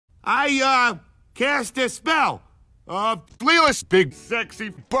I cast a spell of Leela's big sexy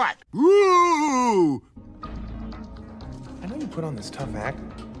butt. Ooh! I know you put on this tough act,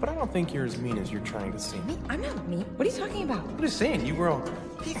 but I don't think you're as mean as you're trying to seem. Me? I'm not mean. What are you talking about? I'm just saying, you were all,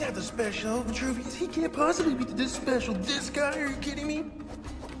 he got the special, Vitruvius, he can't possibly be this special. This guy, are you kidding me?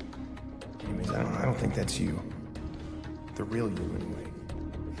 Anyways, I don't think that's you. The real you, anyway.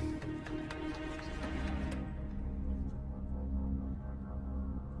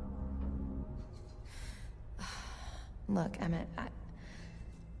 Look, Emmet, I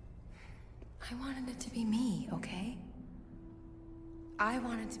wanted it to be me, okay? I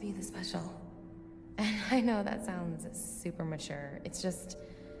wanted to be the special. And I know that sounds super mature. It's just,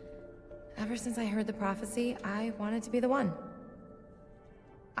 ever since I heard the prophecy, I wanted to be the one.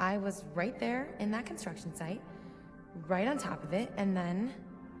 I was right there in that construction site, right on top of it, and then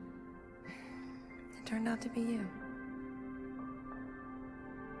it turned out to be you.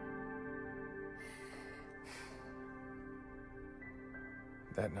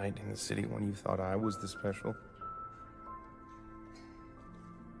 That night in the city when you thought I was the special.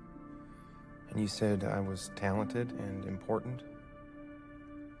 And you said I was talented and important.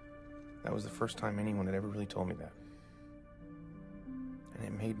 That was the first time anyone had ever really told me that. And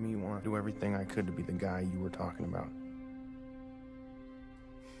it made me want to do everything I could to be the guy you were talking about.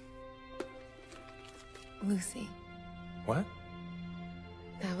 Lucy. What?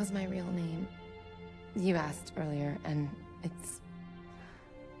 That was my real name. You asked earlier, and it's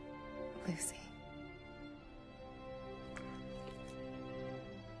Lucy.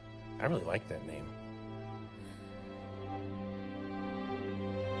 I really like that name.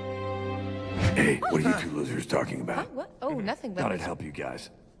 Hey, what are you two losers talking about? Huh? What? Oh, nothing but... Thought I'd help you guys.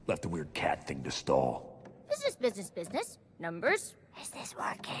 Left the weird cat thing to stall. Business. Numbers. Is this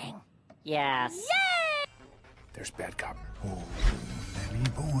working? Yes. Yay! There's bad cop. Oh, Lenny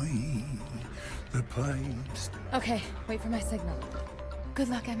boy, the pipes. Okay, wait for my signal. Good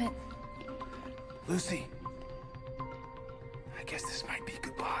luck, Emmet. Lucy. I guess this might be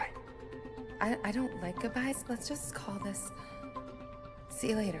goodbye. I don't like goodbyes. Let's just call this... See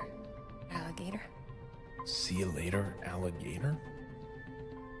you later, alligator. See you later, alligator?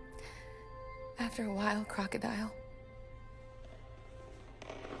 After a while, crocodile.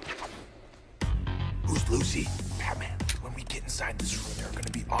 Who's Lucy? Batman. When we get inside this room, there are going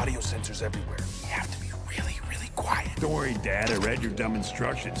to be audio sensors everywhere. We have to be really, really quiet. Don't worry, Dad. I read your dumb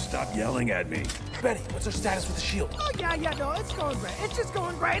instructions. Stop yelling at me. Betty, what's our status with the shield? Oh, yeah, no, it's going great. It's just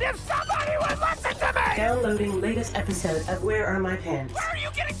going great. If somebody would listen to me! Downloading latest episode of Where Are My Pants? Where are you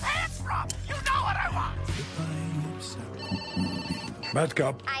getting pants from? You know what I want! Bad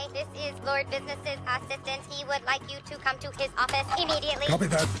cop. Hi, this is Lord Business's assistant. He would like you to come to his office immediately. Copy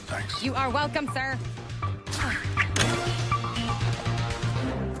that. Thanks. You are welcome, sir.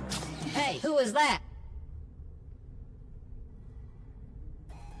 Hey, who was that?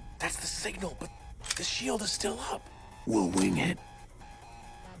 That's the signal, but the shield is still up. We'll wing it.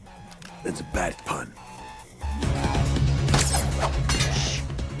 That's a bad pun. Shh.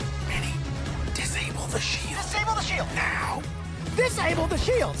 Benny, disable the shield. Disable the shield! Now. Disable the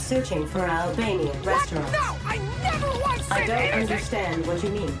shield! Searching for Albanian restaurants. No, I never once said I don't anything! understand what you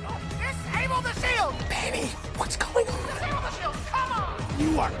mean. Disable the shield! Benny, what's going on? Disable the shield, come on!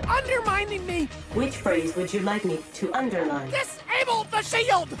 You are undermining me! Which phrase would you like me to underline? Disable the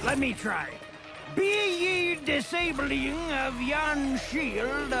shield! Let me try. Be ye disabling of yon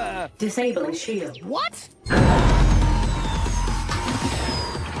shield, Disabling shield. What?